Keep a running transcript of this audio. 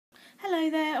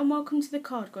and welcome to the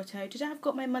Card Grotto. Today I've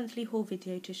got my monthly haul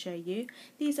video to show you.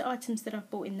 These are items that I've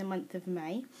bought in the month of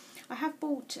May. I have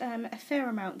bought a fair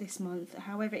amount this month,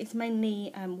 however it's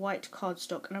mainly white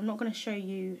cardstock, and I'm not going to show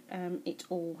you it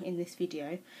all in this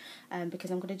video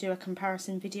because I'm going to do a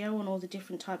comparison video on all the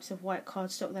different types of white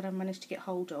cardstock that I've managed to get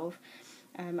hold of.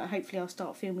 Hopefully I'll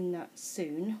start filming that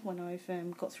soon when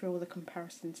I've got through all the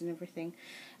comparisons and everything.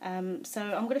 So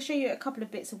I'm going to show you a couple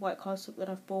of bits of white cardstock that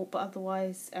I've bought, but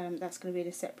otherwise that's going to be in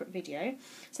a separate video.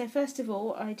 So first of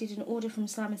all, I did an order from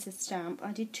Simon's Stamp.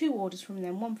 I did two orders from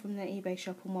them, one from their eBay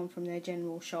shop and one from their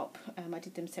general shop. I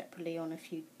did them separately on a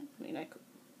few,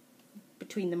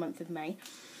 between the month of May.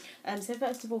 So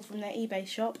first of all, from their eBay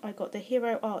shop, I got the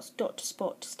Hero Arts Dot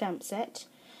Spot stamp set.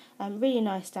 Really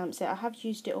nice stamp set. I have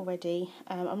used it already.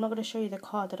 I'm not going to show you the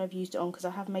card that I've used it on because I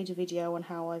have made a video on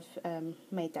how I've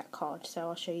made that card, so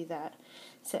I'll show you that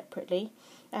separately.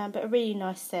 But a really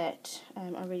nice set.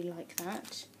 I really like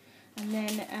that. And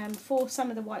then for some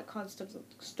of the white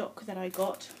cardstock that I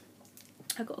got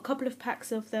a couple of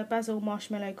packs of the Basil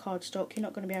Marshmallow cardstock. You're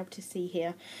not going to be able to see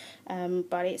here,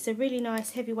 but it's a really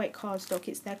nice heavyweight cardstock.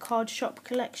 It's their card shop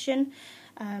collection.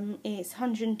 It's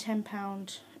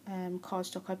 £110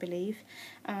 cardstock, I believe,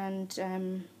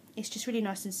 and it's just really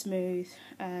nice and smooth.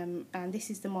 And this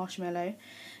is the marshmallow,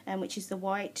 which is the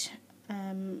white.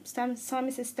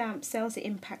 Simon's Stamp sells it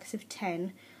in packs of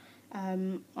 10.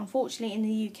 Unfortunately, in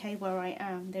the UK where I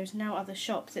am, there's no other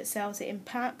shop that sells it in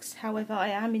packs. However, I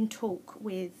am in talk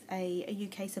with a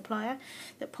UK supplier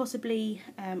that possibly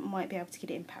might be able to get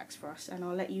it in packs for us, and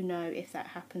I'll let you know if that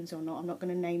happens or not. I'm not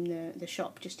going to name the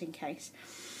shop just in case.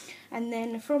 And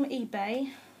then from eBay,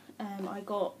 I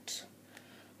got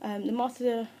the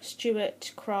Martha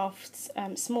Stewart Crafts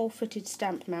small footed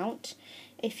stamp mount.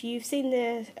 If you've seen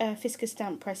the Fisker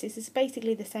stamp presses, it's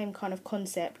basically the same kind of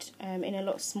concept in a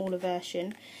lot smaller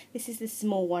version. This is the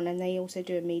small one, and they also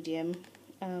do a medium,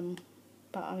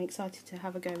 but I'm excited to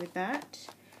have a go with that.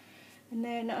 And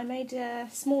then I made a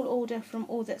small order from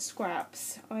All That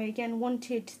Scraps. I again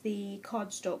wanted the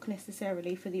cardstock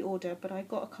necessarily for the order, but I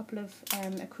got a couple of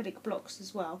acrylic blocks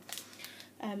as well.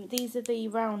 These are the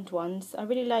round ones. I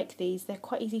really like these. They're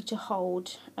quite easy to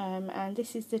hold, and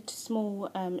this is the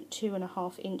small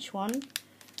 2.5 inch one.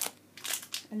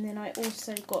 And then I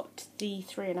also got the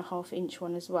 3.5 inch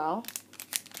one as well.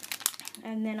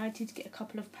 And then I did get a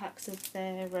couple of packs of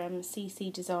their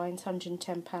CC Designs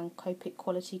 £110 Copic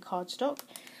quality cardstock,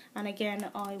 and again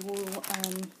I will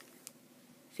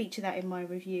feature that in my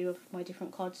review of my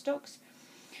different cardstocks.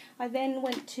 I then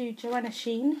went to Joanna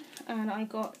Sheen and I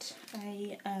got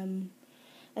a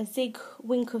Zig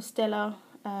Wink of Stella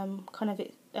kind of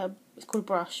it's called a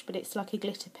brush, but it's like a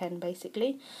glitter pen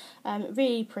basically.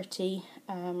 Really pretty.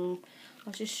 I'll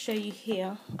just show you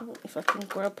here if I can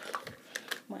grab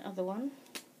my other one.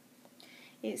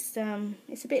 It's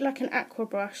a bit like an aqua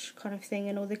brush kind of thing,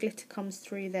 and all the glitter comes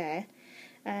through there.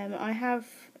 I have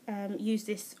used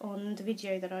this on the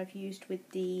video that I've used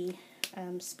with the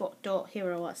Spot Dot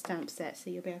Hero Art stamp set, so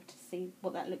you'll be able to see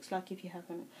what that looks like if you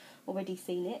haven't already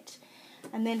seen it.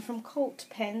 And then from Colt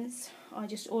Pens, I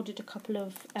just ordered a couple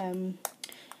of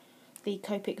the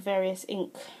Copic various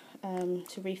ink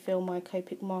to refill my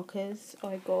Copic markers.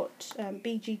 I got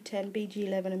BG10,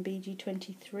 BG11 and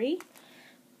BG23.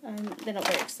 They're not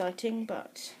very exciting,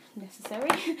 but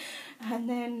necessary. And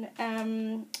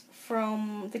then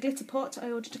from the Glitter Pot,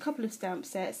 I ordered a couple of stamp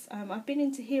sets. I've been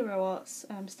into Hero Arts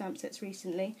stamp sets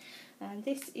recently, and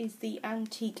this is the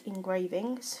Antique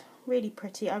Engravings. Really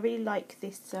pretty. I really like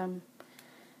this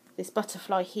this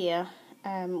butterfly here,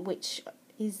 which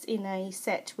is in a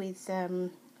set with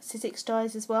Sizzix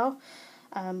dies as well,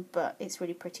 but it's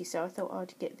really pretty, so I thought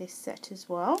I'd get this set as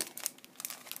well.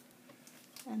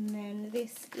 And then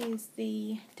this is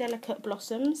the Delicate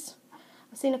Blossoms.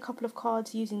 I've seen a couple of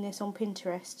cards using this on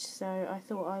Pinterest, so I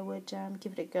thought I would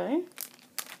give it a go.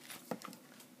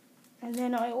 And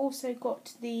then I also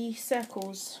got the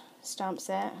Circles stamp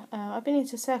set. I've been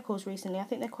into Circles recently. I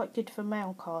think they're quite good for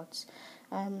mail cards.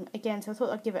 Again, so I thought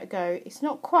I'd give it a go. It's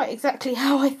not quite exactly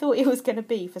how I thought it was going to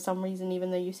be for some reason,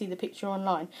 even though you see the picture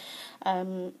online.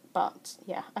 But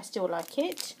yeah, I still like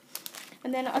it.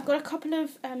 And then I've got a couple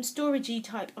of storagey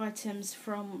type items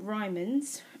from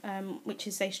Ryman's, which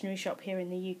is a stationery shop here in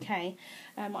the UK.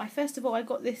 First of all, I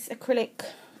got this acrylic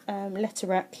letter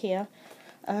rack here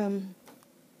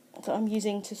that I'm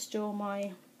using to store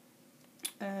my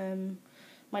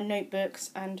my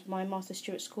notebooks and my Martha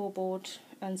Stewart scoreboard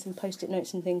and some post-it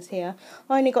notes and things here.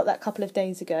 I only got that a couple of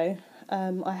days ago.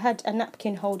 I had a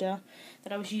napkin holder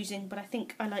that I was using, but I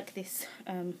think I like this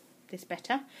this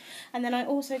better. And then I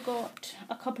also got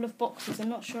a couple of boxes. I'm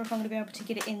not sure if I'm going to be able to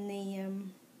get it in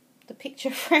the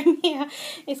picture frame here.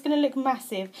 It's going to look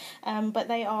massive, but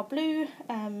they are blue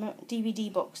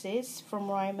DVD boxes from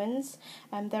Ryman's.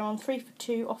 They're on 3 for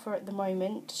 2 offer at the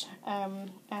moment,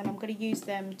 and I'm going to use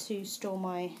them to store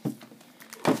my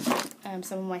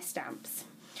some of my stamps.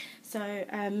 So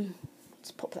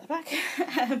let's pop that back.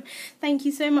 Thank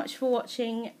you so much for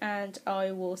watching, and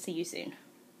I will see you soon.